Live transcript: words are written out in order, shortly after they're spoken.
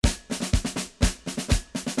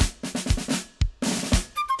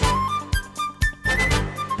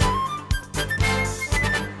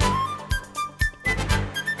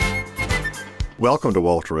Welcome to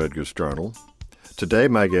Walter Edgar's Journal. Today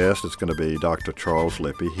my guest is going to be Dr. Charles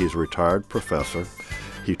Lippe. He's a retired professor.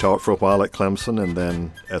 He taught for a while at Clemson and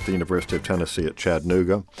then at the University of Tennessee at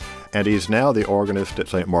Chattanooga, and he's now the organist at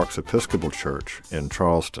St. Mark's Episcopal Church in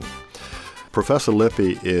Charleston. Professor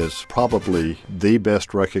Lippe is probably the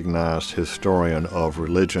best recognized historian of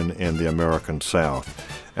religion in the American South.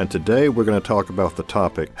 And today we're going to talk about the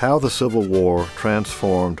topic, how the Civil War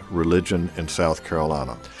transformed religion in South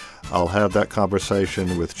Carolina. I'll have that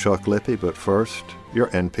conversation with Chuck Lippe, but first, your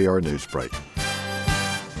NPR News Break.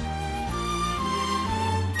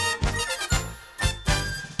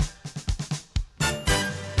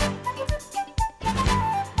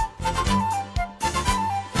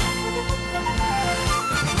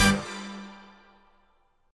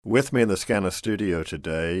 With me in the SCANA studio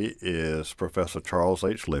today is Professor Charles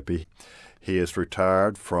H. Lippe. He is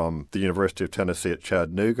retired from the University of Tennessee at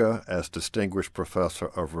Chattanooga as Distinguished Professor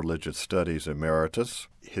of Religious Studies Emeritus.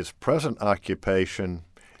 His present occupation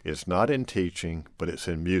is not in teaching, but it's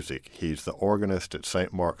in music. He's the organist at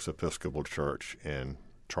St. Mark's Episcopal Church in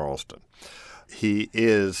Charleston. He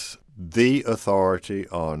is the authority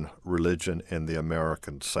on religion in the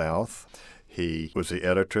American South. He was the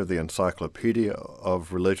editor of the Encyclopedia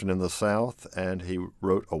of Religion in the South, and he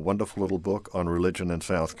wrote a wonderful little book on religion in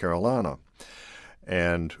South Carolina.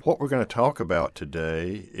 And what we're going to talk about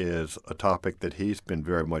today is a topic that he's been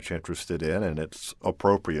very much interested in, and it's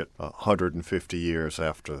appropriate 150 years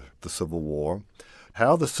after the Civil War,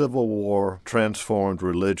 how the Civil War transformed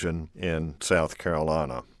religion in South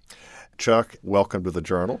Carolina. Chuck, welcome to the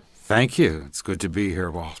Journal. Thank you. It's good to be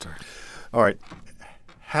here, Walter. All right.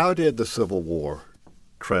 How did the Civil War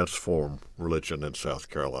transform religion in South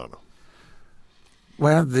Carolina?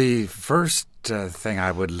 Well, the first thing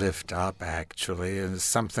I would lift up, actually, is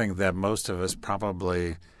something that most of us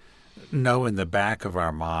probably know in the back of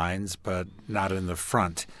our minds, but not in the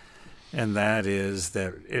front. And that is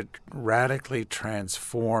that it radically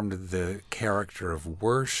transformed the character of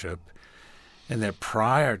worship, and that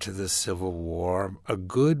prior to the Civil War, a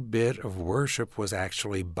good bit of worship was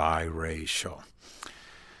actually biracial.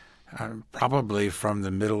 Probably from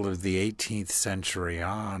the middle of the 18th century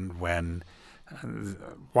on, when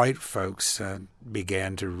white folks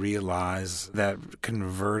began to realize that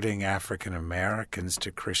converting African Americans to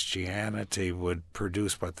Christianity would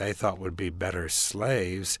produce what they thought would be better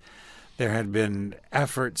slaves, there had been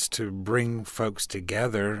efforts to bring folks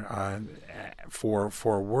together for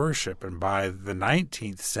worship. And by the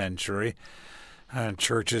 19th century,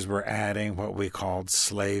 churches were adding what we called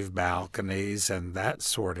slave balconies and that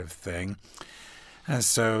sort of thing, and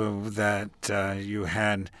so that you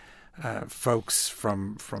had folks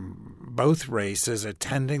from both races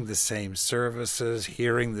attending the same services,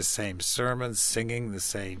 hearing the same sermons, singing the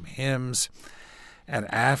same hymns.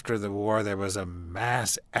 And after the war, there was a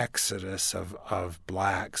mass exodus of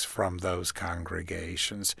blacks from those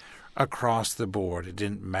congregations across the board. It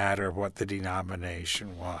didn't matter what the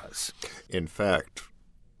denomination was. In fact,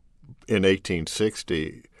 in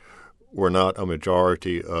 1860, were not a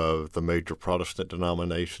majority of the major Protestant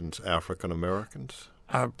denominations African Americans?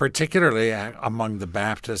 Particularly among the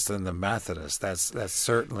Baptists and the Methodists. That's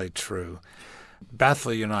certainly true.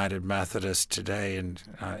 Bethel United Methodist today in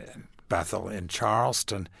Bethel in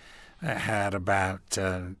Charleston had about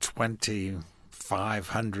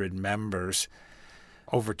 2,500 members.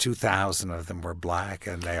 Over 2,000 of them were black,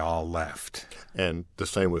 and they all left. And the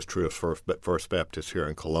same was true of First Baptist here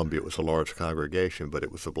in Columbia. It was a large congregation, but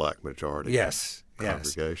it was a black majority congregation.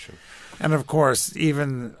 Yes. And, of course,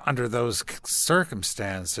 even under those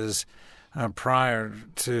circumstances, prior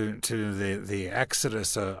to the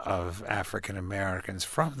exodus of African Americans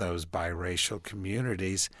from those biracial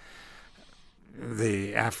communities,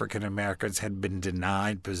 the African Americans had been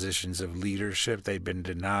denied positions of leadership. They'd been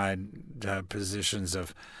denied positions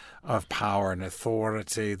of power and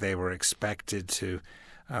authority. They were expected to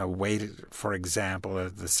wait, for example,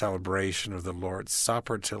 at the celebration of the Lord's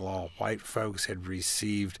Supper till all white folks had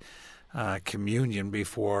received communion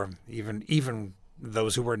before even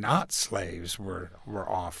those who were not slaves were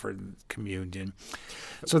offered communion.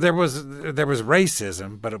 So there was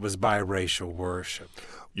racism, but it was biracial worship.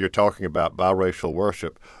 You're talking about biracial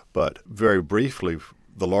worship, but very briefly,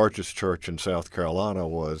 the largest church in South Carolina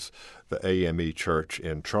was the AME Church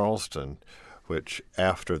in Charleston, which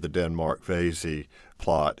after the Denmark-Vesey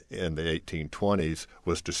plot in the 1820s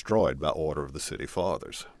was destroyed by order of the city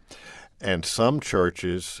fathers. And some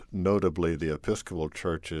churches, notably the Episcopal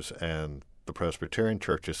churches and the Presbyterian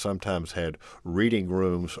churches, sometimes had reading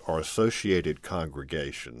rooms or associated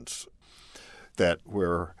congregations that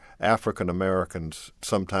were African Americans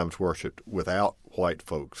sometimes worshiped without white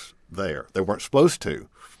folks there. They weren't supposed to.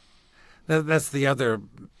 That's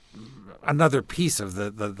another piece of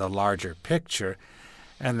the larger picture,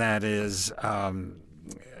 and that is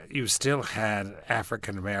you still had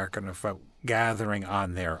African American folk gathering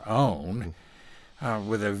on their own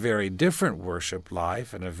with a very different worship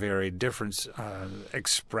life and a very different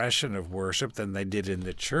expression of worship than they did in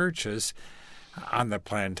the churches. On the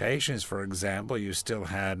plantations, for example, you still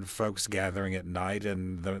had folks gathering at night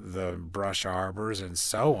in the brush arbors and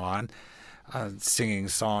so on, singing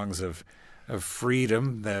songs of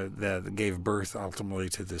freedom that gave birth ultimately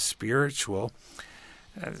to the spiritual.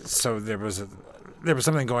 So there was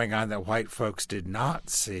something going on that white folks did not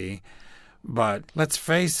see. But let's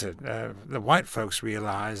face it, the white folks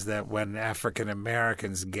realized that when African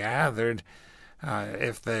Americans gathered,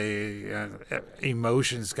 if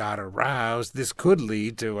emotions got aroused, this could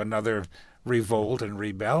lead to another revolt and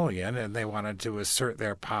rebellion, and they wanted to assert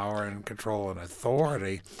their power and control and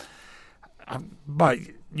authority. But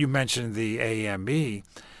you mentioned the AME.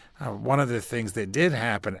 One of the things that did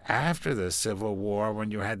happen after the Civil War, when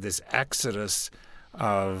you had this exodus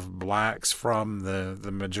of blacks from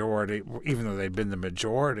the majority, even though they'd been the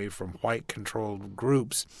majority, from white-controlled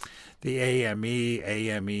groups, the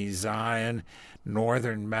AME Zion,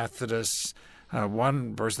 Northern Methodists.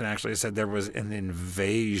 One person actually said there was an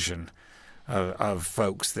invasion of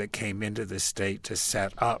folks that came into the state to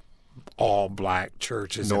set up all black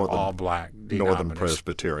churches and all black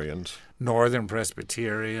denominations. Northern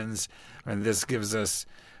Presbyterians. And this gives us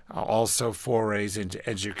also forays into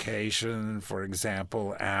education. For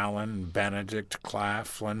example, Allen, Benedict,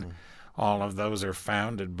 Claflin, all of those are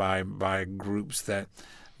founded by groups that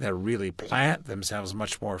really plant themselves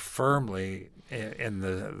much more firmly in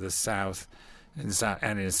the South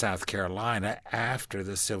and in South Carolina after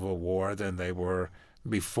the Civil War than they were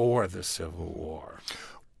before the Civil War.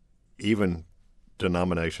 Even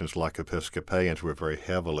denominations like Episcopalians were very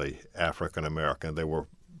heavily African American. They were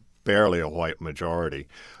barely a white majority.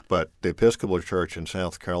 But the Episcopal Church in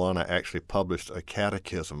South Carolina actually published a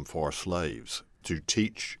catechism for slaves to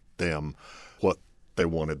teach them what they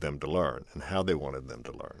wanted them to learn and how they wanted them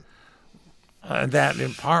to learn. That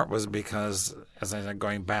in part was because, as I said,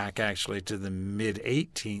 going back actually to the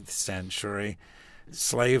mid-18th century,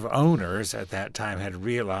 slave owners at that time had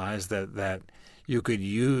realized that you could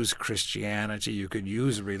use Christianity, you could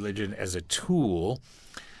use religion as a tool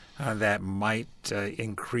that might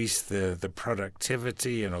increase the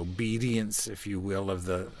productivity and obedience, if you will, of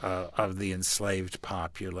the enslaved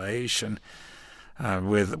population,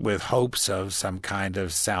 with hopes of some kind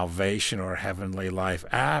of salvation or heavenly life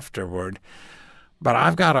afterward. But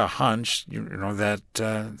I've got a hunch, that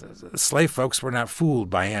slave folks were not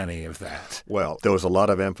fooled by any of that. Well, there was a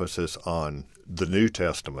lot of emphasis on the New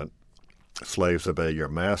Testament, slaves obey your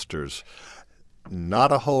masters,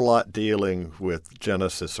 not a whole lot dealing with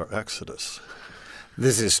Genesis or Exodus.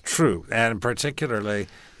 This is true, and particularly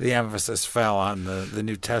the emphasis fell on the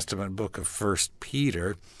New Testament book of 1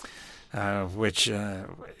 Peter, which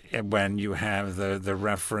when you have the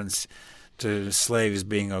reference to slaves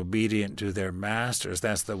being obedient to their masters,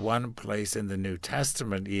 that's the one place in the New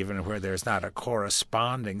Testament even where there's not a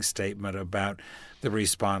corresponding statement about the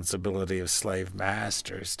responsibility of slave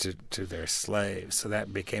masters to their slaves. So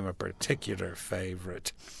that became a particular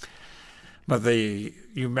favorite. But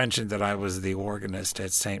you mentioned that I was the organist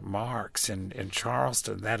at St. Mark's in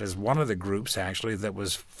Charleston. That is one of the groups, actually, that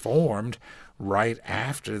was formed right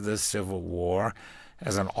after the Civil War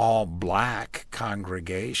as an all-black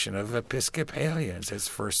congregation of Episcopalians. Its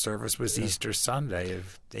first service was Easter Sunday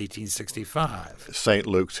of 1865. St.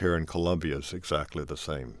 Luke's here in Columbia is exactly the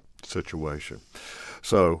same situation.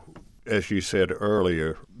 So, as you said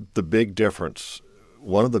earlier,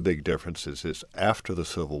 one of the big differences is after the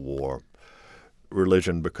Civil War,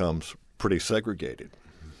 religion becomes pretty segregated.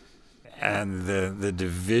 And the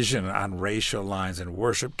division on racial lines in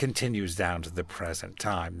worship continues down to the present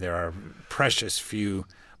time. There are precious few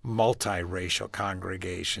multiracial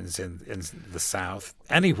congregations in the South,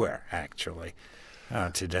 anywhere actually,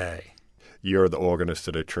 today. You're the organist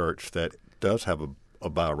at a church that does have a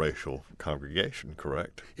biracial congregation,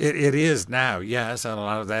 correct? It is now, yes, and a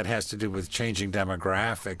lot of that has to do with changing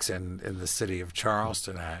demographics in the city of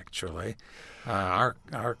Charleston, actually. Our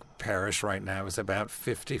parish right now is about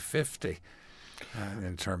 50-50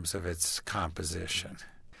 in terms of its composition.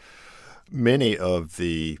 Many of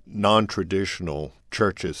the non-traditional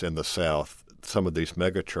churches in the South, some of these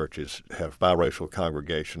megachurches, have biracial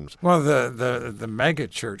congregations. Well, the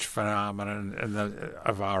megachurch phenomenon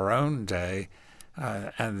of our own day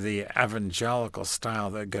and the evangelical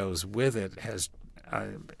style that goes with it has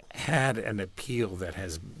had an appeal that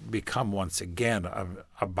has become once again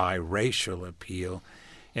a biracial appeal,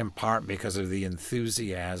 in part because of the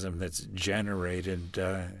enthusiasm that's generated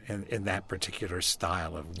in that particular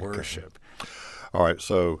style of worship. Okay. All right,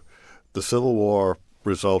 so the Civil War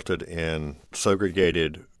resulted in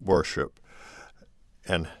segregated worship.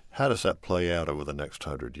 And how does that play out over the next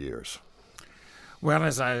 100 years? Well,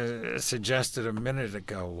 as I suggested a minute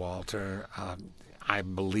ago, Walter, I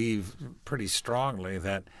believe pretty strongly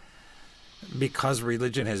that because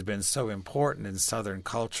religion has been so important in Southern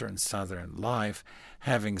culture and Southern life,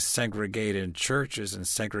 having segregated churches and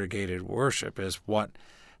segregated worship is what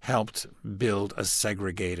helped build a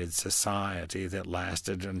segregated society that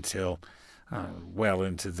lasted until well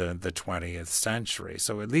into the 20th century.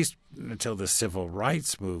 So at least until the Civil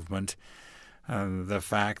Rights Movement, the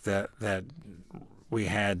fact that we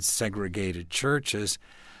had segregated churches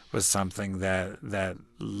was something that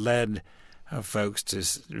led folks to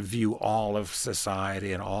view all of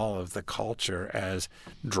society and all of the culture as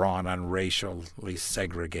drawn on racially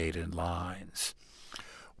segregated lines.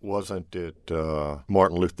 Wasn't it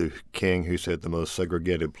Martin Luther King who said the most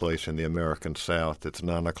segregated place in the American South, it's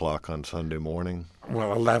 9 o'clock on Sunday morning?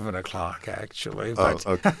 Well, 11 o'clock, actually. But,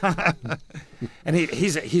 okay. And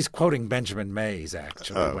he's quoting Benjamin Mays,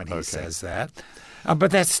 actually, when he says that. But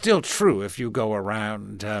that's still true. If you go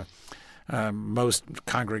around most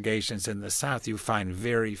congregations in the South, you find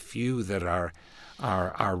very few that are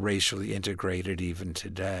racially integrated even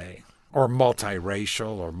today, or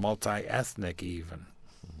multiracial or multi-ethnic even.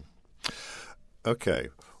 Okay.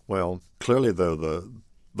 Well, clearly, though,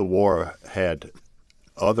 the war had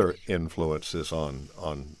other influences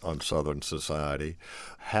on Southern society.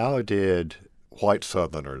 How did white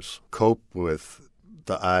Southerners cope with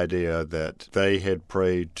the idea that they had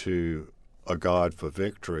prayed to a God for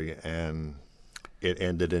victory and it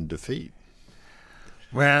ended in defeat?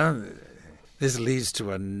 Well, this leads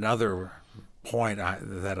to another point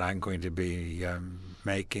that I'm going to be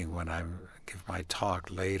making when I give my talk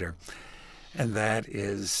later. And that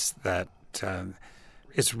is that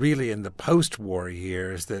it's really in the post-war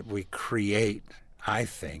years that we create, I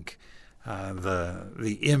think,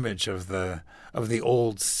 the image of the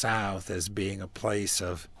Old South as being a place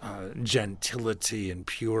of gentility and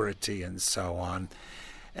purity and so on.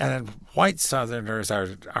 And white Southerners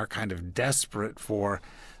are kind of desperate for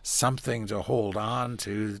something to hold on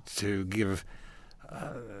to give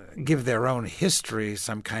their own history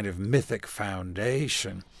some kind of mythic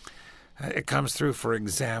foundation. It comes through, for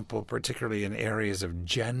example, particularly in areas of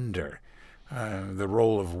gender, the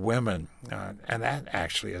role of women. And that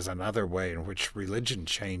actually is another way in which religion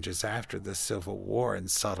changes after the Civil War in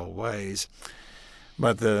subtle ways.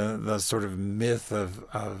 But the sort of myth of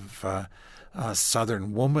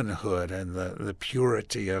Southern womanhood and the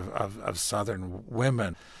purity of Southern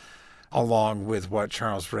women, along with what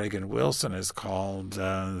Charles Reagan Wilson has called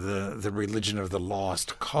the religion of the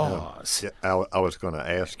lost cause. Yeah, I was going to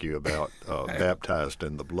ask you about baptized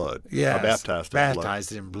in the blood. Yes,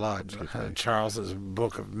 baptized in blood. Charles's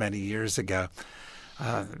book of many years ago.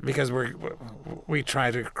 Because we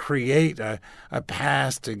try to create a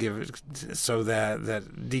past to give it so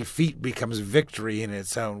that defeat becomes victory in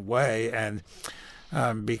its own way and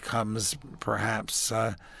becomes perhaps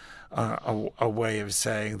a way of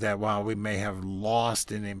saying that while we may have lost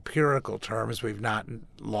in empirical terms, we've not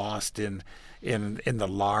lost in the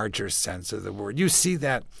larger sense of the word. You see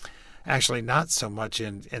that actually not so much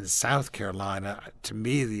in South Carolina. To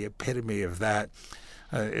me, the epitome of that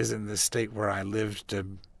is in the state where I lived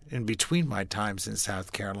in between my times in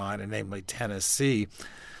South Carolina, namely Tennessee.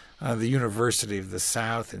 The University of the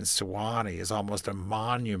South in Sewanee is almost a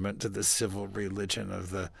monument to the civil religion of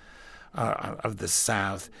the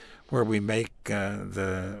South, where we make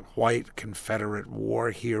the white Confederate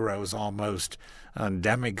war heroes almost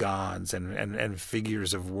demigods and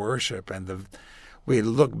figures of worship, and we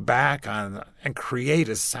look back on and create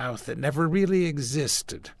a South that never really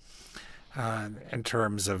existed in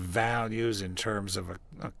terms of values, in terms of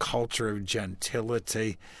a culture of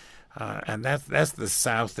gentility, and that's the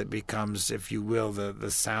South that becomes, if you will,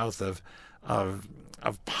 the South of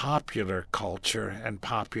popular culture and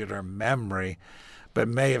popular memory, but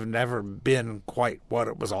may have never been quite what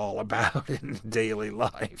it was all about in daily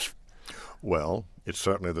life. Well, it's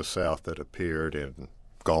certainly the South that appeared in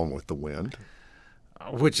Gone with the Wind,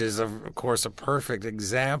 which is, of course, a perfect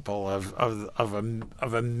example of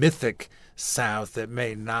a mythic South that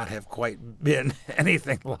may not have quite been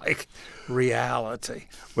anything like reality.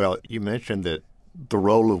 Well, you mentioned that the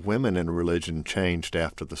role of women in religion changed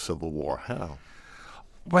after the Civil War. How?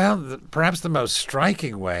 Well, perhaps the most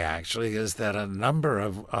striking way, actually, is that a number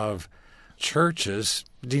of churches,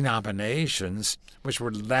 denominations, which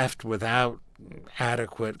were left without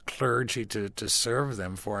adequate clergy to serve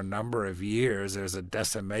them for a number of years. There's a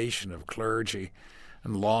decimation of clergy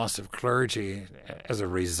and loss of clergy as a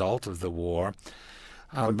result of the war.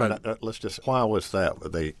 Let's just. Why was that? Were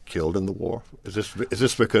they killed in the war? Is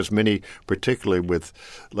this because many, particularly with,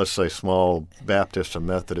 let's say, small Baptist or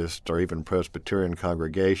Methodist or even Presbyterian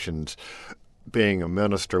congregations, being a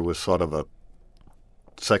minister was sort of a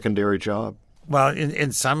secondary job? Well,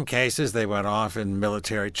 in some cases, they went off in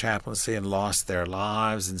military chaplaincy and lost their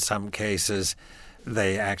lives. In some cases,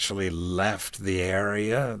 they actually left the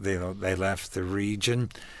area. They left the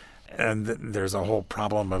region. And there's a whole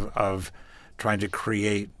problem of trying to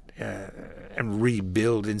create and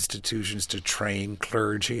rebuild institutions to train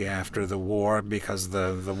clergy after the war, because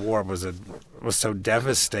the war was so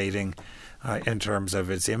devastating in terms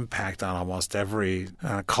of its impact on almost every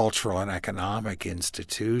cultural and economic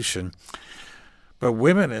institution. But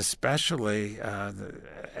women especially,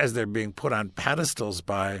 as they're being put on pedestals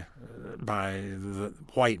by the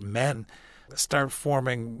white men,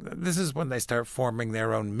 this is when they start forming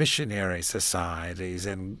their own missionary societies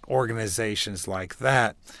and organizations like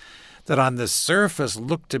that on the surface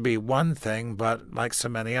look to be one thing, but like so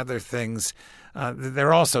many other things,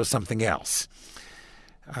 they're also something else.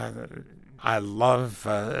 I love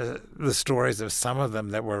the stories of some of them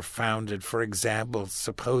that were founded, for example,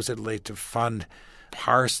 supposedly to fund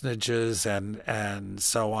parsonages and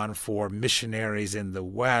so on for missionaries in the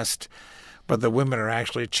West. But the women are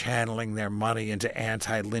actually channeling their money into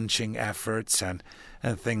anti-lynching efforts and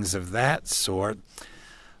things of that sort.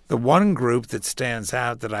 The one group that stands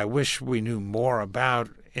out that I wish we knew more about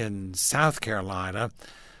in South Carolina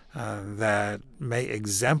that may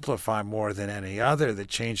exemplify more than any other the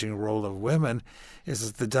changing role of women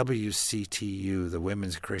is the WCTU, the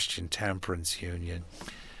Women's Christian Temperance Union,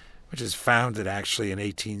 which is founded actually in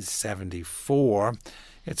 1874.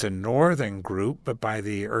 It's a northern group, but by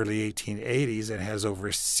the early 1880s, it has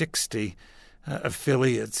over 60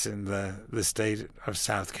 affiliates in the state of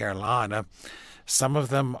South Carolina. Some of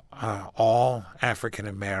them all African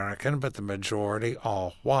American, but the majority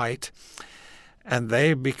all white. And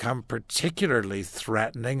they become particularly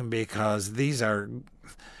threatening because these are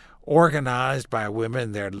organized by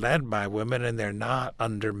women, they're led by women, and they're not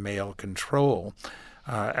under male control.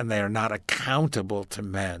 And they are not accountable to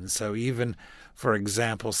men. So even, for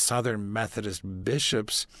example, Southern Methodist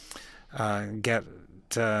bishops get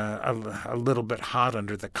a little bit hot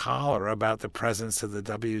under the collar about the presence of the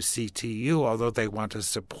WCTU, although they want to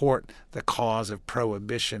support the cause of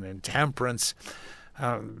prohibition and temperance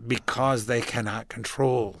because they cannot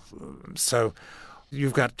control. So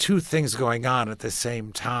you've got two things going on at the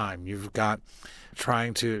same time. You've got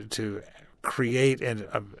trying to create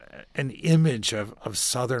an image of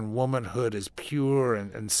Southern womanhood as pure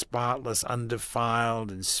and spotless,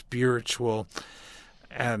 undefiled and spiritual,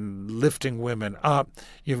 and lifting women up.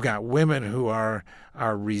 You've got women who are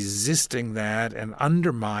resisting that and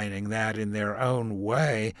undermining that in their own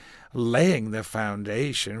way, laying the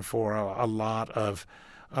foundation for a lot of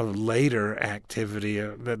later activity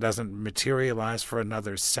that doesn't materialize for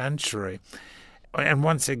another century. And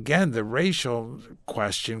once again, the racial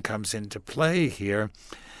question comes into play here,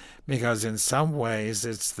 because in some ways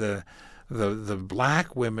it's the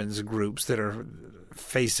black women's groups that are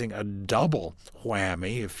facing a double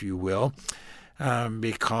whammy, if you will,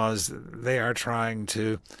 because they are trying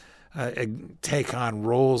to take on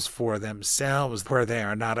roles for themselves where they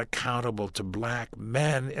are not accountable to black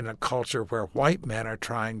men in a culture where white men are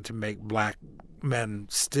trying to make black men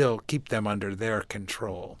still keep them under their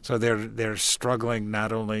control. So they're struggling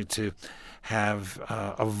not only to have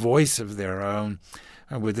a voice of their own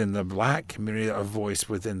within the black community, a voice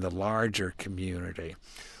within the larger community.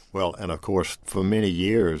 Well, and of course, for many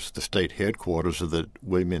years, the state headquarters of the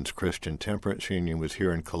Women's Christian Temperance Union was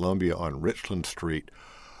here in Columbia on Richland Street,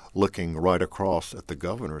 looking right across at the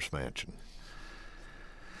governor's mansion.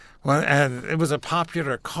 Well, and it was a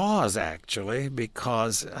popular cause, actually,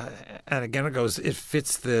 because, and again, it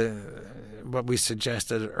fits what we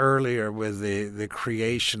suggested earlier with the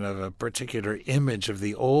creation of a particular image of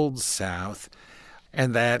the Old South,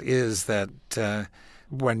 and that is that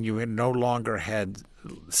when you no longer had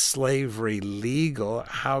slavery legal,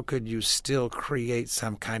 how could you still create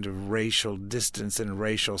some kind of racial distance and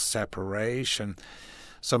racial separation?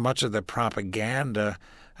 So much of the propaganda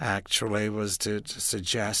actually was to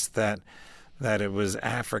suggest that it was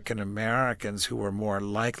African Americans who were more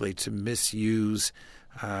likely to misuse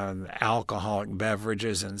alcoholic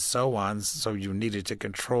beverages and so on, so you needed to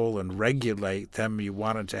control and regulate them. You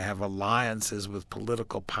wanted to have alliances with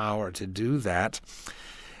political power to do that.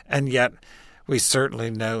 And yet we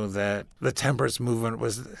certainly know that the temperance movement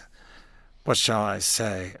was, what shall I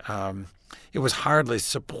say, it was hardly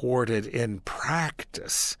supported in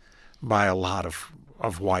practice by a lot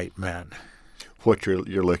of white men. What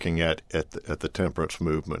you're looking at the temperance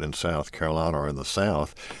movement in South Carolina or in the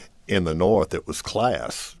South, in the North it was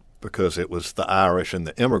class, because it was the Irish and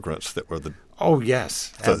the immigrants that were the... Oh,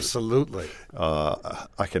 yes, absolutely.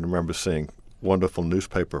 I can remember seeing wonderful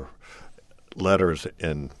newspaper letters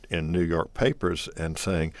in New York papers and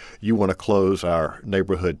saying, you want to close our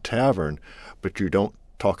neighborhood tavern, but you don't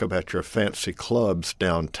talk about your fancy clubs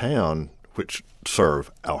downtown which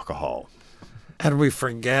serve alcohol. And we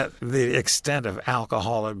forget the extent of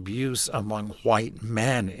alcohol abuse among white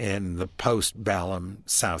men in the postbellum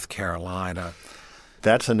South Carolina.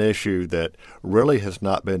 That's an issue that really has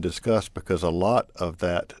not been discussed, because a lot of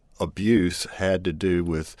that abuse had to do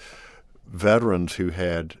with veterans who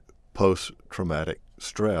had post-traumatic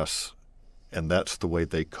stress, and that's the way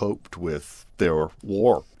they coped with their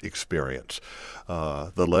war experience.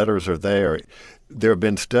 The letters are there. There have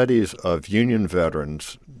been studies of Union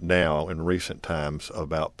veterans now in recent times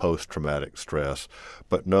about post-traumatic stress,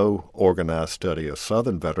 but no organized study of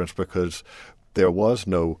Southern veterans, because there was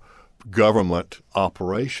no government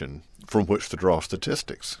operation from which to draw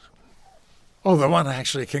statistics. Oh, the one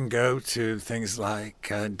actually can go to things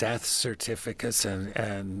like death certificates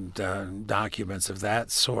and documents of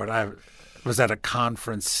that sort. I was at a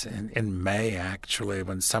conference in May, actually,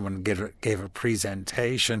 when someone gave a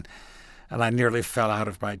presentation, and I nearly fell out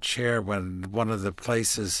of my chair when one of the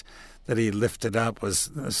places that he lifted up was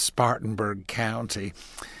Spartanburg County.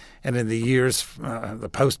 And in the years, the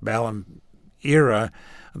postbellum era,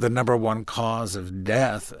 the number one cause of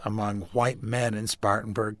death among white men in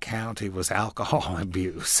Spartanburg County was alcohol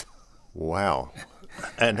abuse. Wow.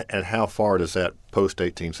 And how far does that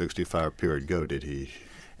post-1865 period go, did he?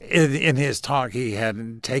 In his talk, he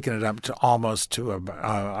had taken it up to almost to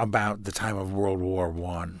about the time of World War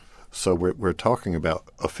I. So we're talking about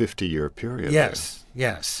a 50-year period. Yes,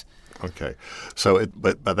 there. Yes. Okay. So,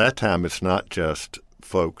 but by that time, it's not just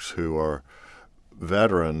folks who are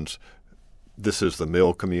veterans. This is the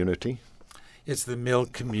mill community? It's the mill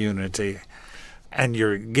community. And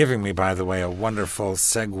you're giving me, by the way, a wonderful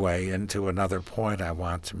segue into another point I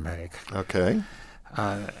want to make. Okay.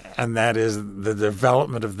 And that is the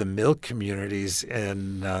development of the mill communities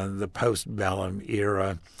in the postbellum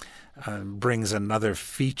era brings another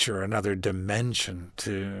feature, another dimension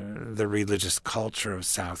to the religious culture of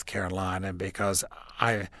South Carolina, because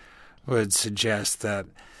I would suggest that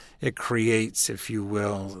it creates, if you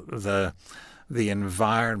will, the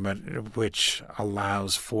environment which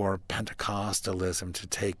allows for Pentecostalism to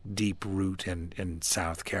take deep root in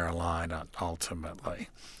South Carolina ultimately.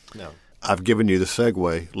 No. I've given you the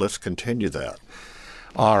segue. Let's continue that.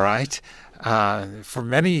 All right. For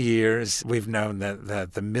many years, we've known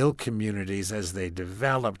that the mill communities, as they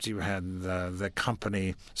developed, you had the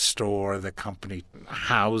company store, the company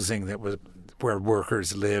housing that was where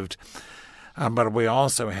workers lived. But we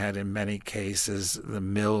also had, in many cases, the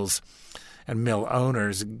mills and mill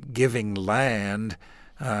owners giving land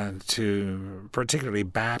to particularly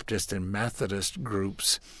Baptist and Methodist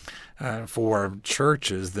groups for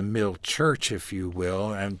churches, the mill church, if you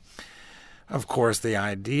will. And, of course, the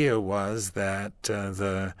idea was that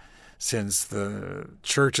since the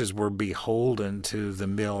churches were beholden to the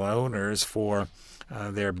mill owners for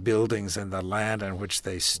their buildings and the land on which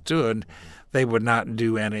they stood, they would not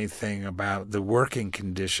do anything about the working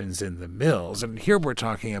conditions in the mills. And here we're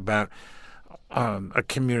talking about a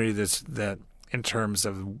community that in terms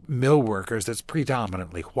of mill workers, that's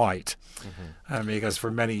predominantly white, because for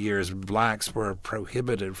many years blacks were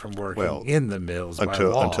prohibited from working in the mills by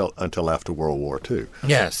law. Until after World War II.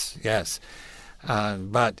 Yes, yes.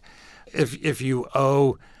 But if you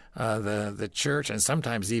owe the church, and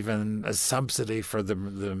sometimes even a subsidy for the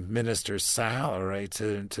minister's salary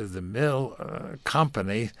to the mill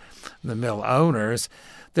company, the mill owners,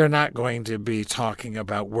 they're not going to be talking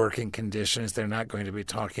about working conditions. They're not going to be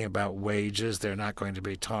talking about wages. They're not going to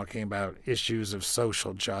be talking about issues of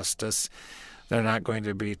social justice. They're not going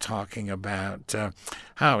to be talking about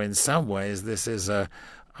how, in some ways, this is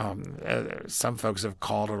some folks have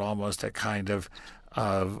called it almost a kind of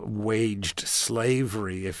waged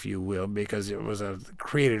slavery, if you will, because it was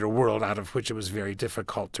created a world out of which it was very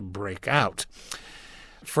difficult to break out.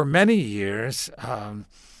 For many years,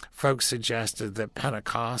 folks suggested that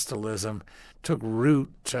Pentecostalism took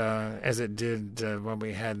root as it did when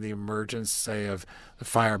we had the emergence, say, of the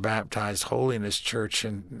Fire Baptized Holiness Church,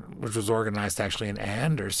 which was organized actually in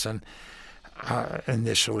Anderson.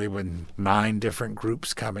 initially with 9 different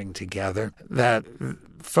groups coming together, that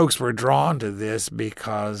folks were drawn to this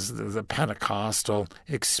because the Pentecostal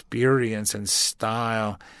experience and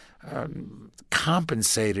style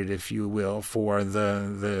compensated, if you will, for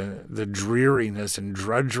the dreariness and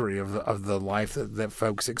drudgery of the life that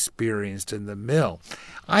folks experienced in the mill.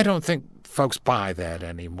 I don't think folks buy that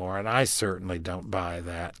anymore, and I certainly don't buy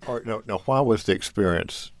that. Now, why was the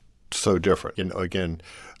experience so different? Again,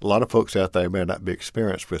 a lot of folks out there may not be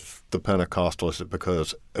experienced with the Pentecostal. Is it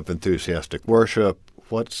because of enthusiastic worship?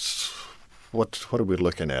 What are we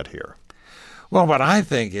looking at here? Well, what I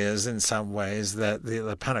think is, in some ways, that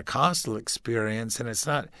the Pentecostal experience, and it's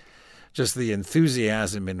not just the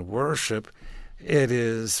enthusiasm in worship, it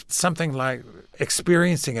is something like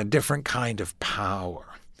experiencing a different kind of power.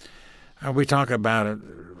 We talk about it.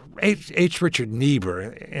 H. Richard Niebuhr,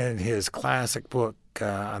 in his classic book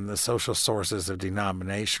on the social sources of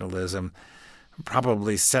denominationalism,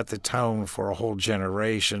 probably set the tone for a whole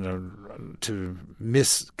generation to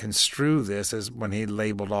misconstrue this, as when he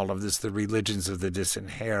labeled all of this the religions of the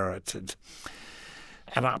disinherited.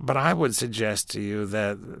 But I would suggest to you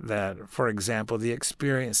that, for example, the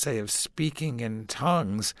experience, say, of speaking in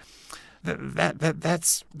tongues,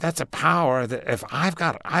 that's a power that if I've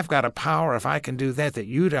got a power, if I can do that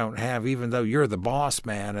you don't have, even though you're the boss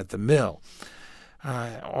man at the mill.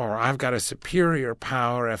 Or I've got a superior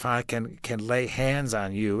power if I can lay hands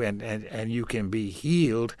on you and you can be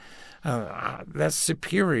healed. That's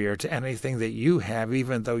superior to anything that you have,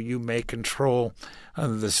 even though you may control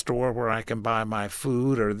the store where I can buy my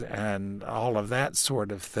food and all of that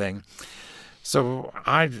sort of thing. So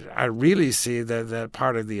I really see that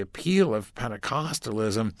part of the appeal of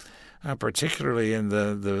Pentecostalism, particularly in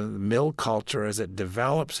the mill culture as it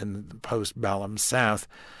develops in the postbellum South,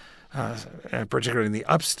 and particularly in the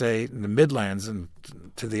upstate, in the Midlands, and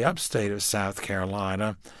to the upstate of South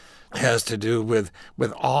Carolina, has to do with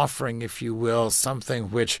offering, if you will,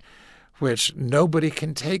 something which nobody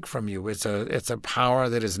can take from you. It's a power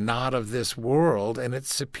that is not of this world, and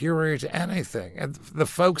it's superior to anything. And the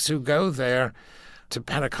folks who go there to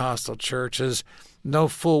Pentecostal churches know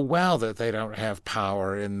full well that they don't have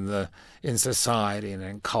power in society and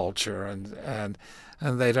in culture, and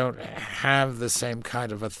they don't have the same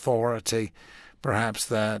kind of authority, perhaps,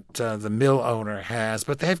 that the mill owner has,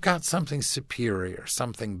 but they've got something superior,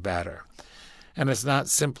 something better. And it's not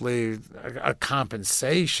simply a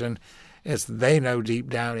compensation. It's they know deep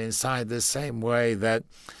down inside the same way that,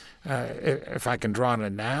 if I can draw an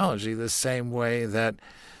analogy, the same way that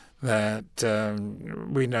we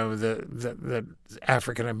know that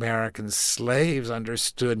African American slaves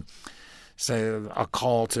understood, say, a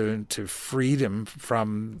call to freedom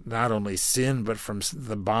from not only sin but from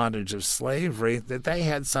the bondage of slavery, that they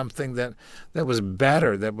had something that was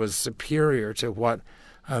better, that was superior to what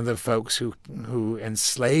the folks who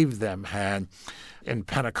enslaved them had. In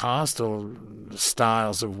Pentecostal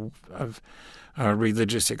styles of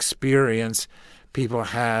religious experience, people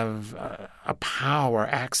have a power,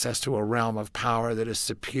 access to a realm of power that is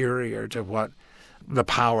superior to what the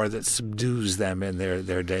power that subdues them in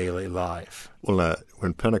their daily life. Well,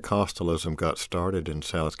 when Pentecostalism got started in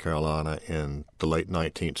South Carolina in the late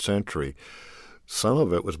 19th century, some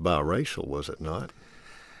of it was biracial, was it not?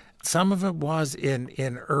 Some of it was in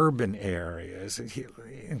urban areas.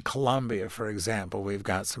 In Columbia, for example, we've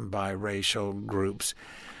got some biracial groups.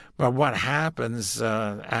 But what happens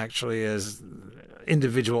actually is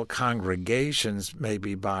individual congregations may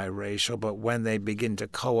be biracial, but when they begin to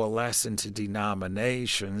coalesce into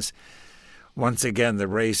denominations, once again the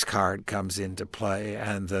race card comes into play,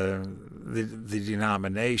 and the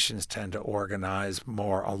denominations tend to organize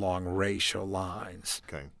more along racial lines.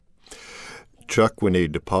 Okay. Chuck, we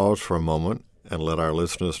need to pause for a moment and let our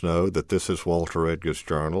listeners know that this is Walter Edgar's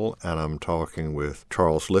Journal, and I'm talking with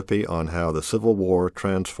Charles Lippy on how the Civil War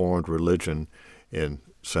transformed religion in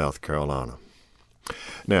South Carolina.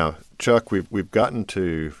 Now, Chuck, we've gotten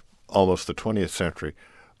to almost the 20th century,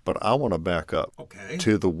 but I want to back up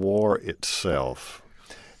to the war itself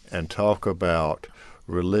and talk about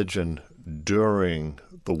religion during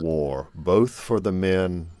the war, both for the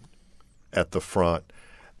men at the front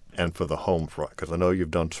and for the home front, because I know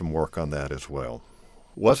you've done some work on that as well.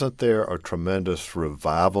 Wasn't there a tremendous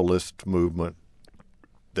revivalist movement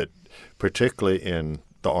that, particularly in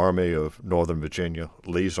the Army of Northern Virginia,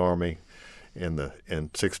 Lee's Army, in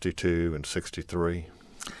 62 and 63?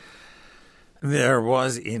 There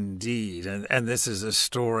was indeed, and this is a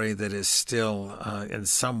story that is still, in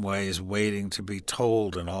some ways, waiting to be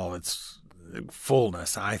told in all its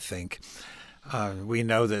fullness, I think. We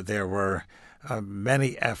know that there were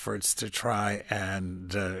many efforts to try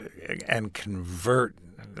and convert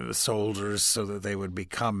the soldiers so that they would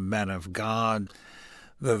become men of God.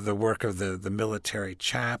 The work of the military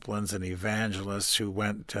chaplains and evangelists who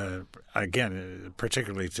went, again,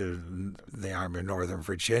 particularly to the Army of Northern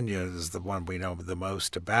Virginia is the one we know the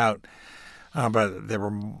most about. But there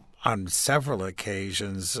were, on several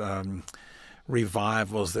occasions,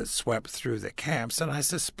 revivals that swept through the camps. And I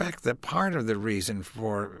suspect that part of the reason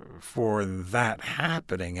for that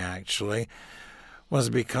happening, actually,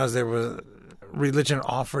 was because religion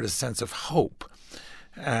offered a sense of hope.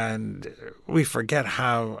 And we forget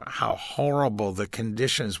how horrible the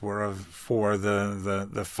conditions were for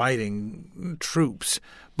the fighting troops,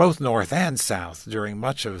 both North and South, during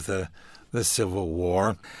much of the Civil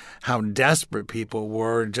War. How desperate people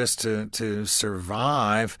were just to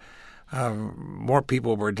survive. More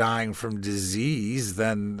people were dying from disease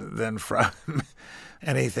than from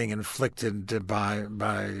anything inflicted by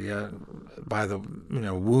the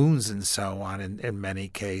wounds and so on in many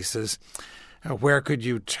cases. Where could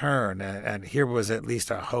you turn? And here was at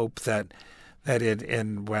least a hope that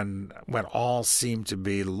when all seemed to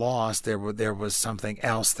be lost, there was something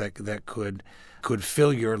else that could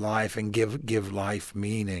fill your life and give life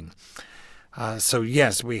meaning. So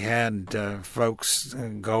yes, we had folks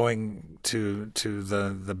going to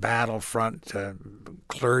the battlefront,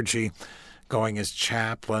 clergy going as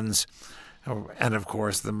chaplains. And, of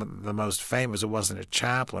course, the most famous, it wasn't a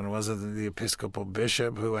chaplain, it was the Episcopal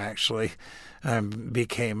bishop who actually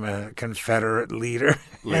became a Confederate leader.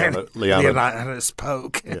 Leonidas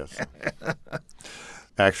Polk. Yes.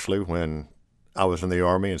 Actually, when I was in the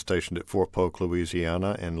Army and stationed at Fort Polk,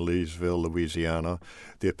 Louisiana, and Leesville, Louisiana,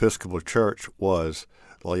 the Episcopal Church was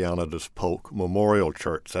Leonidas Polk Memorial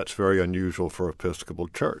Church. That's very unusual for Episcopal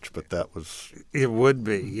Church, but that was... It would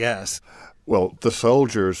be, yes. Well, the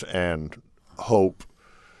soldiers and hope,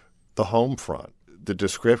 the home front, the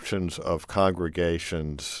descriptions of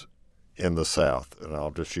congregations in the South, and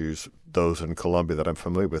I'll just use those in Columbia that I'm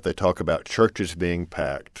familiar with, they talk about churches being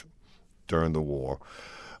packed during the war,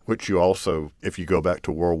 which you also, if you go back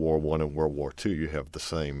to World War I and World War II, you have the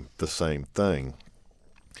same thing.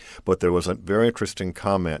 But there was a very interesting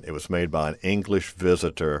comment. It was made by an English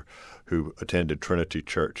visitor who attended Trinity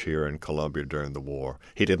Church here in Columbia during the war.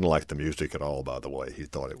 He didn't like the music at all, by the way. He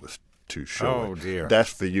thought it was too showy. Oh, dear.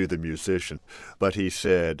 That's for you, the musician. But he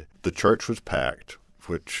said the church was packed,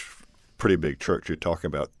 which, pretty big church. You're talking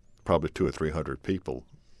about probably 200 or 300 people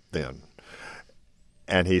then.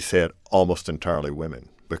 And he said almost entirely women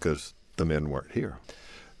because the men weren't here.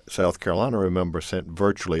 South Carolina, remember, sent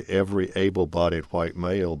virtually every able-bodied white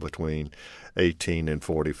male between 18 and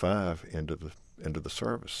 45 into the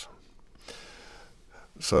service.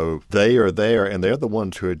 So they are there, and they're the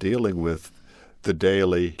ones who are dealing with the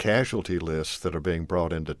daily casualty lists that are being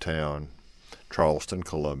brought into town, Charleston,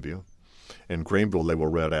 Columbia. In Greenville, they were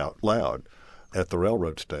read out loud at the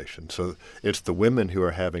railroad station. So it's the women who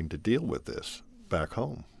are having to deal with this back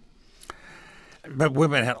home. But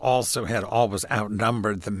women had always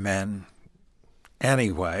outnumbered the men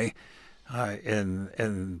anyway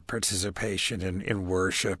in participation in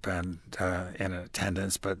worship and in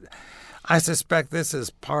attendance. But I suspect this is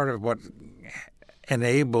part of what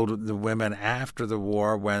enabled the women after the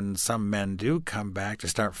war, when some men do come back, to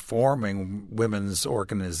start forming women's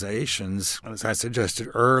organizations, as I suggested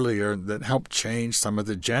earlier, that help change some of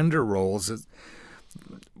the gender roles.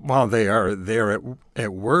 While they are there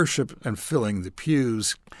at worship and filling the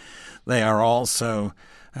pews, they are also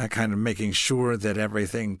kind of making sure that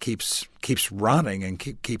everything keeps running and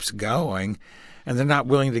keeps going, and they're not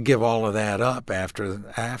willing to give all of that up after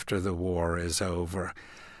the war is over.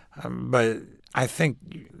 But I think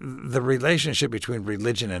the relationship between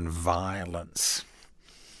religion and violence,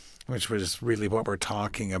 which was really what we're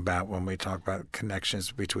talking about when we talk about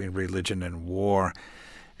connections between religion and war,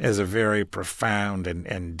 is a very profound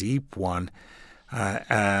and deep one.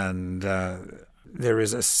 And there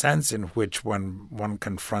is a sense in which when one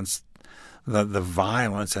confronts the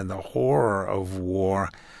violence and the horror of war,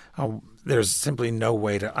 there's simply no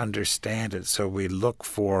way to understand it. So we look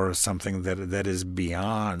for something that is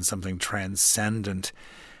beyond, something transcendent.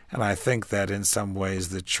 And I think that in some ways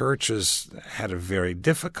the churches had a very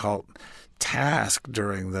difficult task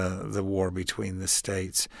during the war between the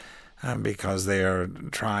states, because they are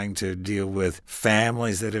trying to deal with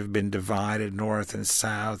families that have been divided north and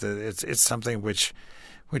south. It's something which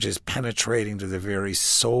is penetrating to the very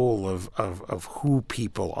soul of who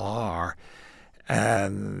people are.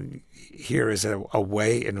 And here is a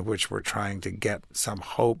way in which we're trying to get some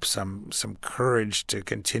hope, some courage to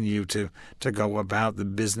continue to go about the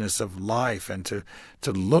business of life and to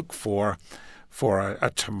look for for a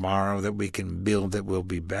tomorrow that we can build that will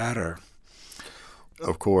be better.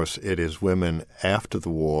 Of course, it is women after the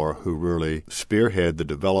war who really spearhead the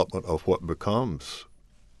development of what becomes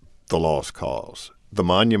the Lost Cause, the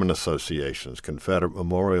monument associations, Confederate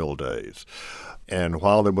Memorial Days. And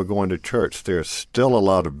while they were going to church, there's still a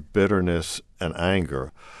lot of bitterness and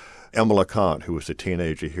anger. Emma LeConte, who was a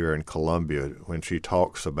teenager here in Columbia, when she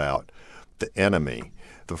talks about the enemy,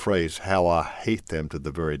 the phrase, "how I hate them to the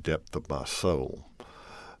very depth of my soul."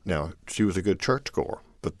 Now, she was a good churchgoer,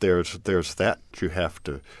 but there's that you have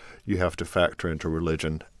to factor into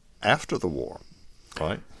religion after the war,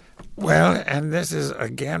 right? Well, and this is,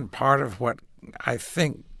 again, part of what I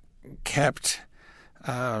think kept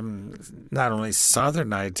not only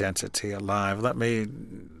Southern identity alive. Let me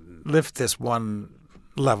lift this one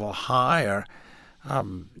level higher.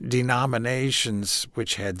 Denominations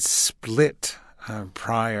which had split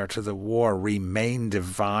prior to the war remained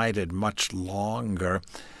divided much longer.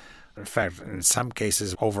 In fact, in some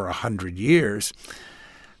cases, over 100 years.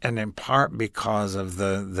 And in part because of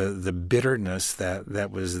the bitterness that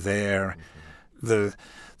was there, the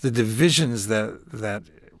divisions that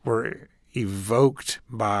were evoked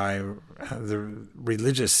by the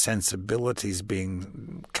religious sensibilities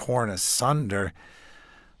being torn asunder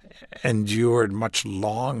endured much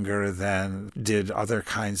longer than did other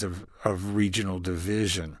kinds of regional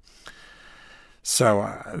division. So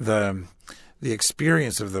the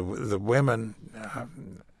experience of the women,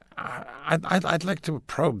 I'd like to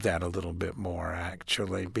probe that a little bit more,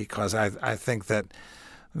 actually, because I think that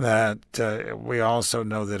we also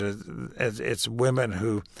know that it's women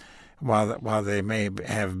who, while they may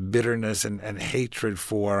have bitterness and hatred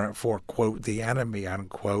for quote the enemy,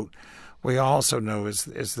 unquote, we also know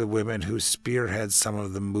is the women who spearhead some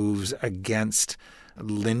of the moves against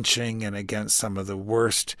lynching and against some of the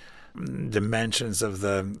worst dimensions of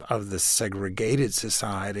the segregated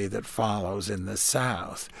society that follows in the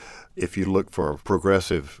South. If you look for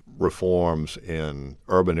progressive reforms in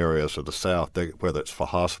urban areas of the South, whether it's for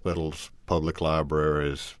hospitals, public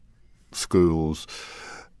libraries, schools,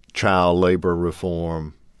 child labor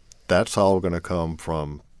reform, that's all going to come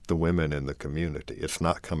from the women in the community. It's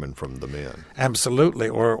not coming from the men. Absolutely,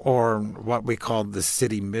 or what we call the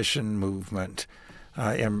city mission movement.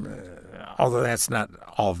 Although that's not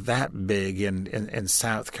all that big in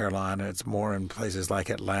South Carolina, it's more in places like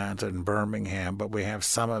Atlanta and Birmingham. But we have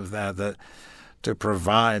some of that to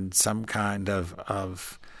provide some kind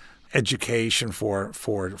of education for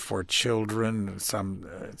children, some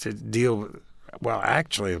to deal. Well,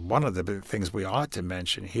 actually, one of the big things we ought to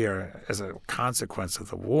mention here as a consequence of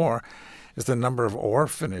the war is the number of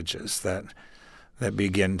orphanages that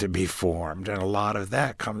begin to be formed, and a lot of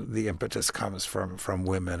that the impetus comes from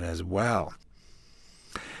women as well.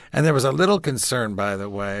 And there was a little concern, by the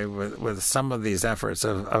way, with some of these efforts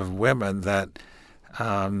of women that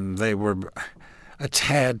they were a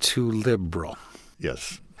tad too liberal.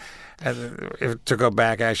 Yes. And to go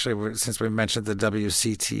back, actually, since we mentioned the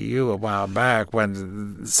WCTU a while back,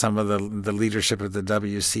 when some of the leadership of the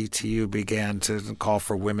WCTU began to call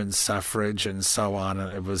for women's suffrage and so on,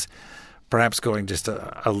 and it was perhaps going just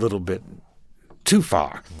a little bit too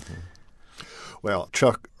far. Mm-hmm. Well,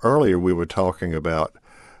 Chuck, earlier we were talking about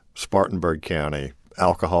Spartanburg County,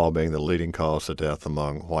 alcohol being the leading cause of death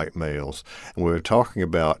among white males. And we were talking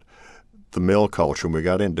about the mill culture, and we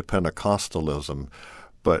got into Pentecostalism.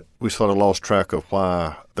 But we sort of lost track of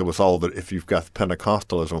why there was all that. If you've got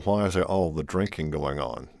Pentecostalism, why is there all the drinking going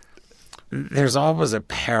on? There's always a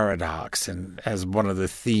paradox, and as one of the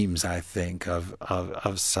themes, I think, of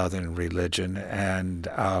Southern religion. And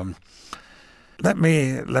let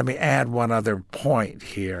me add one other point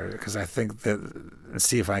here, because I think that,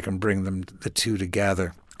 see if I can bring the two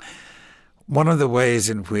together. One of the ways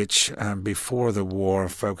in which before the war,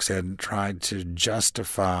 folks had tried to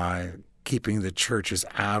justify keeping the churches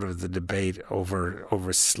out of the debate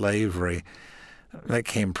over slavery, that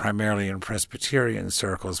came primarily in Presbyterian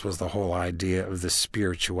circles, was the whole idea of the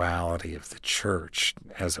spirituality of the church,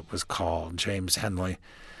 as it was called. James Henley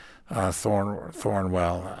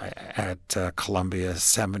Thornwell at Columbia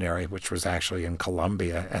Seminary, which was actually in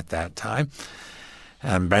Columbia at that time,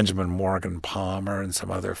 and Benjamin Morgan Palmer and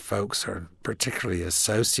some other folks are particularly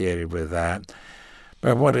associated with that.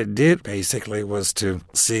 But what it did basically was to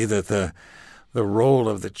see that the role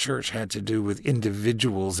of the church had to do with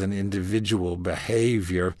individuals and individual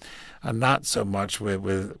behavior, and not so much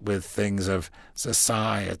with things of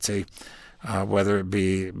society, whether it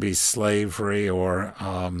be slavery or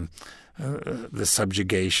the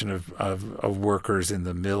subjugation of workers in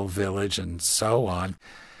the mill village and so on.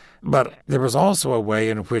 But there was also a way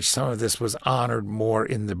in which some of this was honored more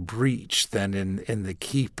in the breach than in the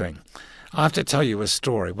keeping. I'll have to tell you a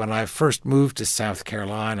story. When I first moved to South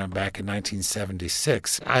Carolina back in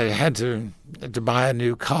 1976, I had to buy a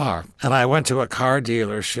new car. And I went to a car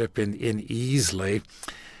dealership in Easley,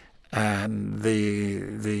 and the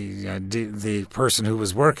person who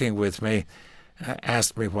was working with me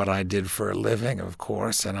asked me what I did for a living, of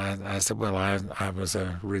course. And I said, well, I was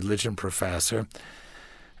a religion professor.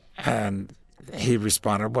 And he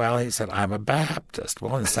responded, well, he said, I'm a Baptist.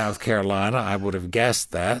 Well, in South Carolina, I would have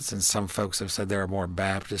guessed that, since some folks have said there are more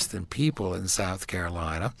Baptists than people in South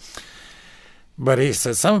Carolina. But he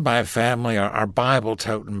said, some of my family are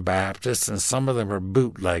Bible-toting Baptists, and some of them are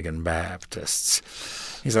bootlegging Baptists.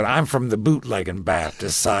 He said, I'm from the bootlegging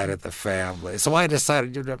Baptist side of the family. So I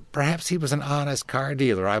decided, perhaps he was an honest car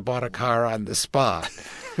dealer. I bought a car on the spot.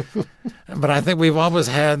 But I think we've always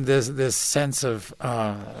had this sense of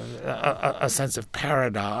a sense of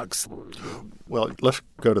paradox. Well, let's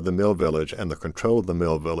go to the mill village and the control of the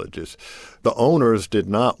mill villages. The owners did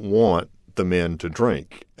not want the men to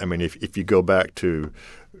drink. I mean, if you go back to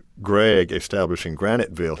Gregg establishing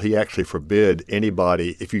Graniteville, he actually forbid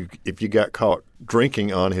anybody, if you got caught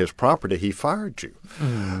drinking on his property, he fired you.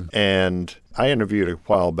 Mm. And I interviewed a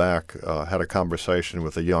while back, had a conversation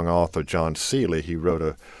with a young author, John Seeley. He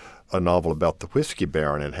wrote a novel about the Whiskey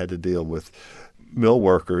Baron. It had to deal with mill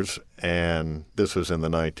workers, and this was in the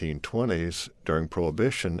 1920s during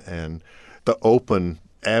Prohibition, and the open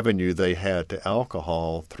avenue they had to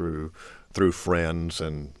alcohol through friends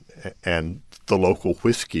and the local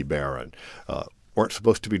whiskey baron. Weren't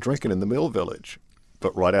supposed to be drinking in the mill village.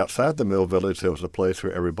 But right outside the mill village, there was a place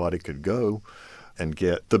where everybody could go and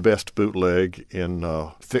get the best bootleg in,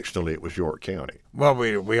 fictionally, it was York County. Well,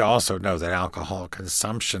 we also know that alcohol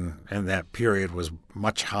consumption in that period was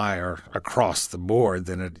much higher across the board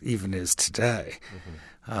than it even is today.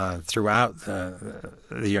 Mm-hmm. Throughout the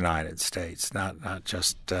United States, not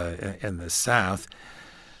just in the South.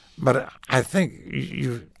 But I think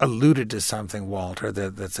you alluded to something, Walter,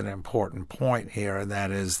 that's an important point here, and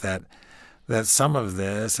that is that some of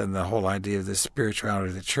this and the whole idea of the spirituality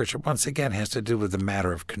of the church, once again, has to do with the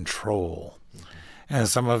matter of control. Mm-hmm. And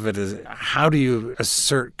some of it is, how do you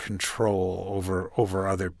assert control over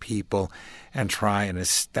other people and try and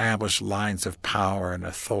establish lines of power and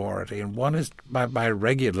authority? And one is by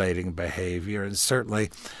regulating behavior, and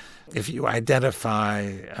certainly if you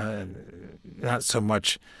identify not so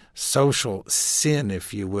much social sin,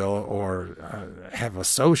 if you will, or have a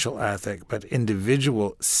social ethic, but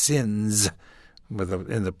individual sins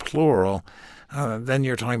in the plural, then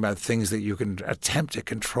you're talking about things that you can attempt to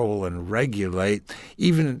control and regulate,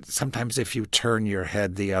 even sometimes if you turn your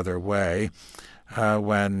head the other way,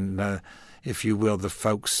 when, if you will, the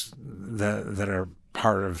folks that are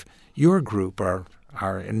part of your group are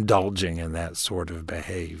indulging in that sort of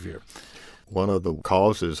behavior. One of the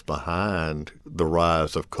causes behind the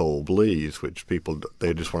rise of Cole Blease, which people,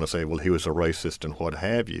 they just want to say, well, he was a racist and what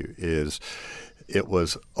have you, is it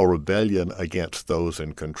was a rebellion against those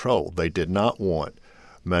in control. They did not want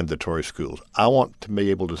mandatory schools. I want to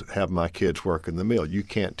be able to have my kids work in the mill. You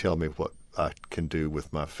can't tell me what I can do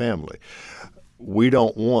with my family. We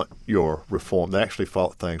don't want your reform. They actually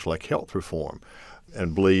fought things like health reform.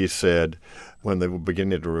 And Blease said when they were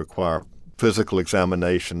beginning to require physical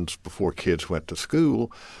examinations before kids went to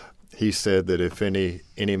school, he said that if any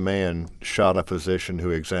man shot a physician who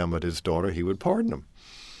examined his daughter, he would pardon him.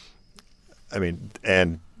 I mean,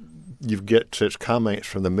 and you get such comments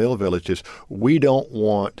from the mill villages, we don't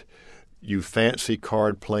want you fancy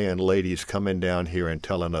card-playing ladies coming down here and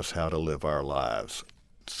telling us how to live our lives.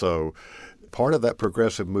 So part of that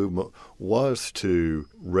progressive movement was to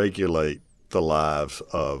regulate the lives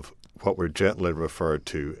of what were gently referred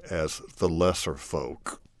to as the lesser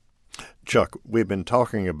folk. Chuck, we've been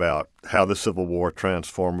talking about how the Civil War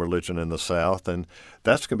transformed religion in the South, and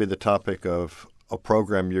that's going to be the topic of a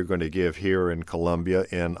program you're going to give here in Columbia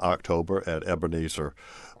in October at Ebenezer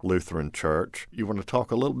Lutheran Church. You want to talk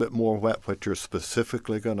a little bit more about what you're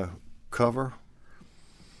specifically going to cover?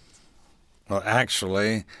 Well,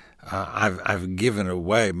 actually, I've given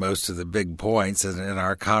away most of the big points in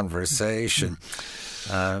our conversation.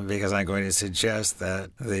 Because I'm going to suggest that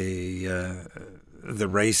the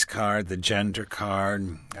race card, the gender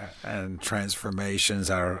card, and transformations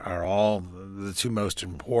are all the two most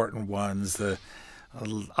important ones. The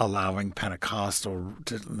allowing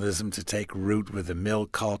Pentecostalism to take root with the mill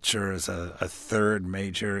culture is a third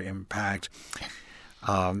major impact.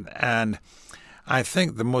 And I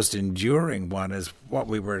think the most enduring one is what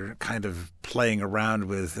we were kind of playing around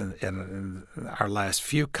with in our last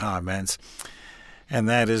few comments. And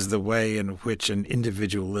that is the way in which an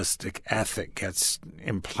individualistic ethic gets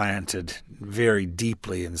implanted very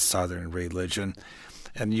deeply in Southern religion.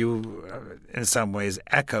 And you, in some ways,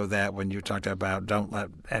 echo that when you talked about don't let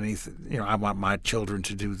anything, I want my children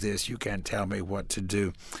to do this. You can't tell me what to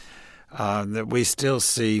do. That we still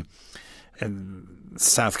see in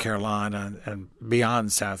South Carolina and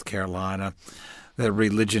beyond South Carolina that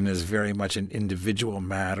religion is very much an individual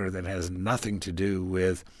matter that has nothing to do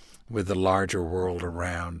with the larger world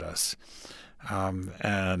around us.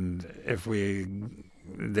 And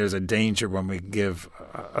there's a danger when we give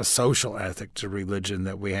a social ethic to religion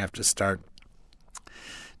that we have to start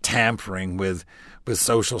tampering with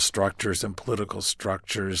social structures and political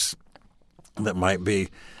structures that might be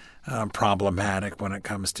problematic when it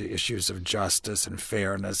comes to issues of justice and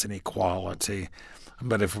fairness and equality.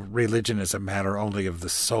 But if religion is a matter only of the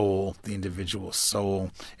soul, the individual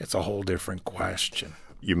soul, it's a whole different question.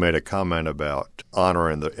 You made a comment about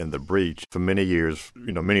honor in the breach. For many years,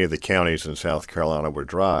 many of the counties in South Carolina were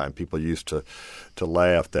dry, and people used to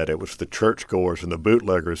laugh that it was the churchgoers and the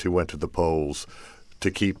bootleggers who went to the polls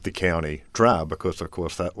to keep the county dry, because, of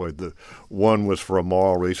course, that way the one was for a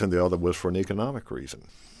moral reason, the other was for an economic reason.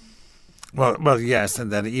 Well, yes, and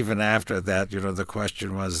then even after that, the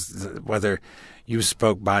question was whether you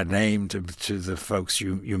spoke by name to the folks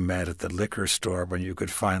you met at the liquor store when you could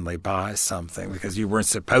finally buy something, because you weren't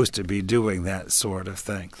supposed to be doing that sort of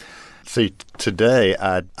thing. See, today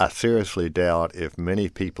I seriously doubt if many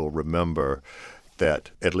people remember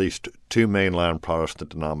that at least two mainline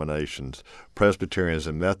Protestant denominations, Presbyterians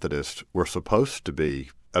and Methodists, were supposed to be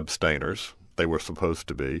abstainers. They were supposed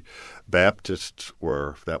to be. Baptists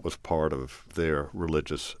were. That was part of their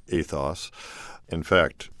religious ethos. In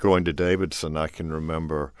fact, going to Davidson, I can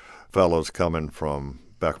remember fellows coming from,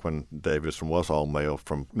 back when Davidson was all male,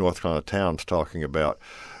 from North Carolina towns talking about,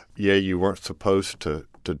 you weren't supposed to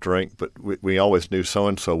drink, but we always knew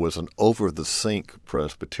so-and-so was an over-the-sink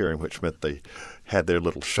Presbyterian, which meant they had their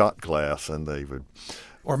little shot glass and they would...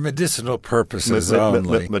 Or medicinal purposes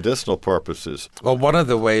only. Medicinal purposes. Well, one of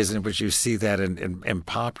the ways in which you see that in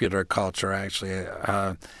popular culture, actually,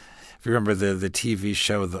 if you remember the TV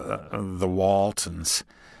show The Waltons,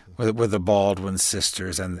 with the Baldwin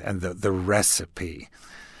sisters and the recipe,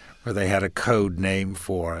 where they had a code name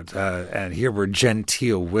for it. And here were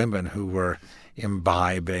genteel women who were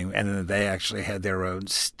imbibing, and they actually had their own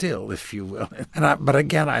still, if you will. But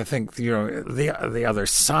again, I think the other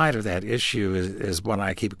side of that issue is one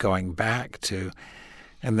I keep going back to,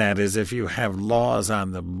 and that is if you have laws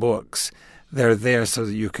on the books, they're there so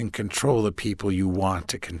that you can control the people you want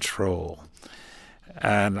to control.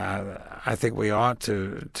 And I think we ought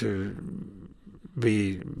to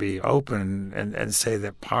be open and say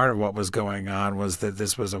that part of what was going on was that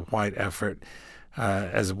this was a white effort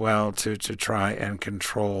as well to try and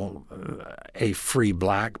control a free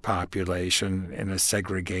black population in a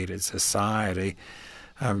segregated society,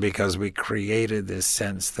 because we created this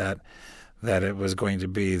sense that it was going to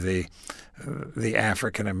be the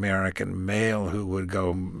African American male who would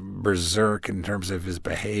go berserk in terms of his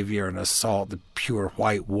behavior and assault the pure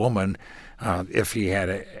white woman if he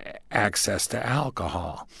had access to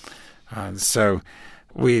alcohol. So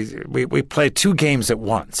we play two games at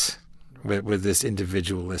once with this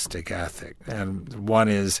individualistic ethic. And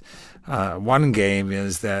one game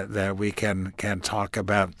is that we can talk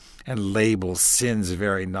about and label sins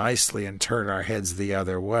very nicely and turn our heads the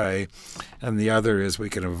other way. And the other is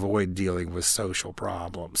we can avoid dealing with social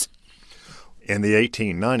problems. In the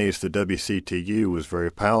 1890s, the WCTU was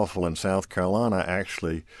very powerful in South Carolina,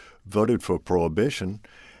 actually voted for prohibition.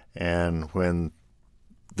 And when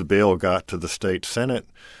the bill got to the state Senate,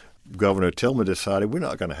 Governor Tillman decided we're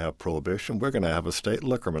not going to have prohibition. We're going to have a state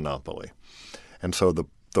liquor monopoly. And so the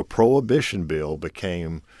prohibition bill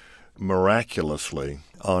became miraculously,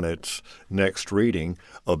 on its next reading,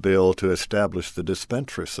 a bill to establish the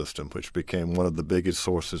dispensary system, which became one of the biggest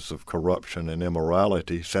sources of corruption and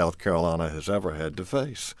immorality South Carolina has ever had to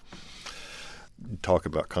face. Talk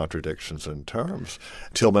about contradictions in terms.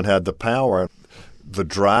 Tillman had the power. The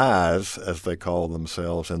dries, as they call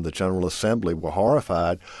themselves, in the General Assembly were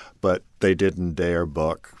horrified, but they didn't dare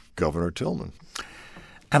buck Governor Tillman.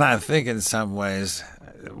 And I think in some ways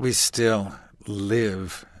we still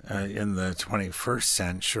live in the 21st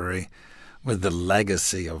century with the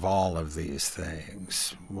legacy of all of these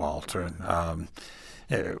things, Walter.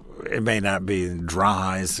 It may not be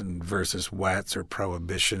dries versus wets or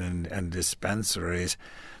prohibition and dispensaries,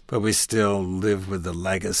 but we still live with the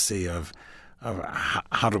legacy of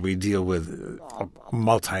how do we deal with a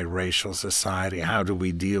multiracial society? How do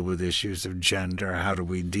we deal with issues of gender? How do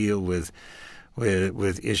we deal with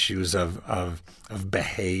with issues of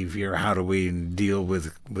behavior. How do we deal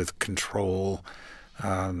with control?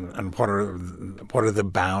 And what are the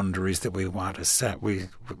boundaries that we want to set?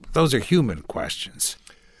 Those are human questions.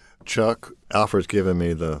 Chuck, Alfred's given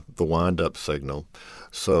me the wind-up signal.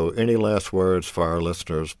 So any last words for our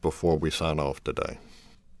listeners before we sign off today?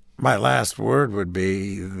 My last word would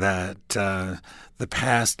be that the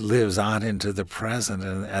past lives on into the present,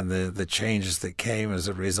 and the changes that came as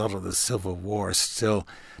a result of the Civil War still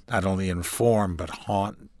not only inform but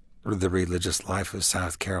haunt the religious life of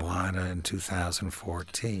South Carolina in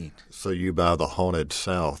 2014. So you buy the haunted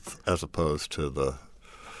South as opposed to the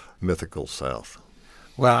mythical South?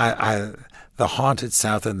 Well, the haunted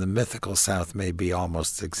South and the mythical South may be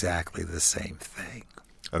almost exactly the same thing.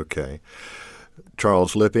 Okay.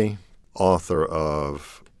 Charles Lippy, author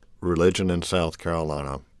of Religion in South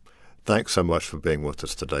Carolina, thanks so much for being with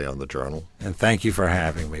us today on The Journal. And thank you for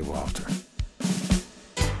having me, Walter.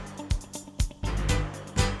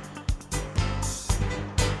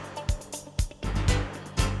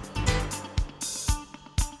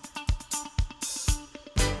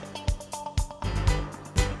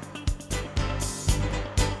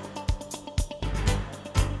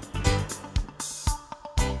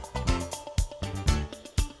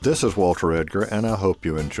 This is Walter Edgar, and I hope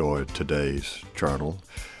you enjoyed today's journal.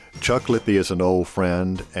 Chuck Lippy is an old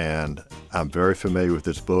friend, and I'm very familiar with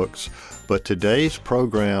his books, but today's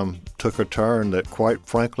program took a turn that, quite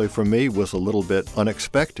frankly, for me, was a little bit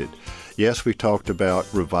unexpected. Yes, we talked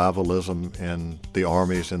about revivalism in the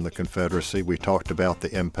armies in the Confederacy. We talked about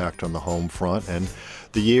the impact on the home front and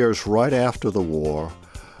the years right after the war.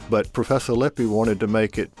 But Professor Lippy wanted to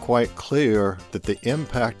make it quite clear that the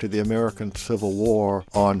impact of the American Civil War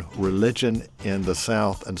on religion in the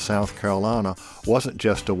South and South Carolina wasn't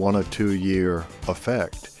just a 1 or 2 year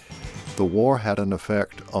effect. The war had an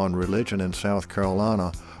effect on religion in South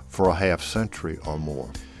Carolina for a half century or more.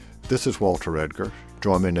 This is Walter Edgar.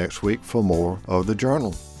 Join me next week for more of The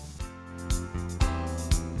Journal.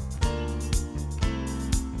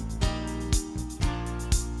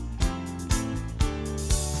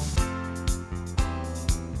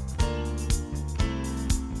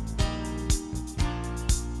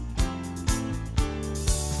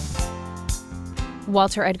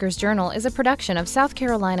 Walter Edgar's Journal is a production of South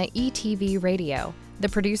Carolina ETV Radio. The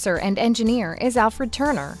producer and engineer is Alfred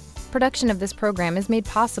Turner. Production of this program is made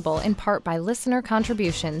possible in part by listener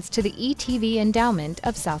contributions to the ETV Endowment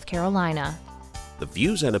of South Carolina. The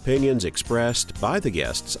views and opinions expressed by the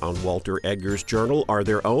guests on Walter Edgar's Journal are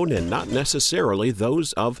their own and not necessarily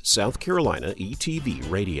those of South Carolina ETV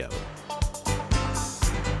Radio.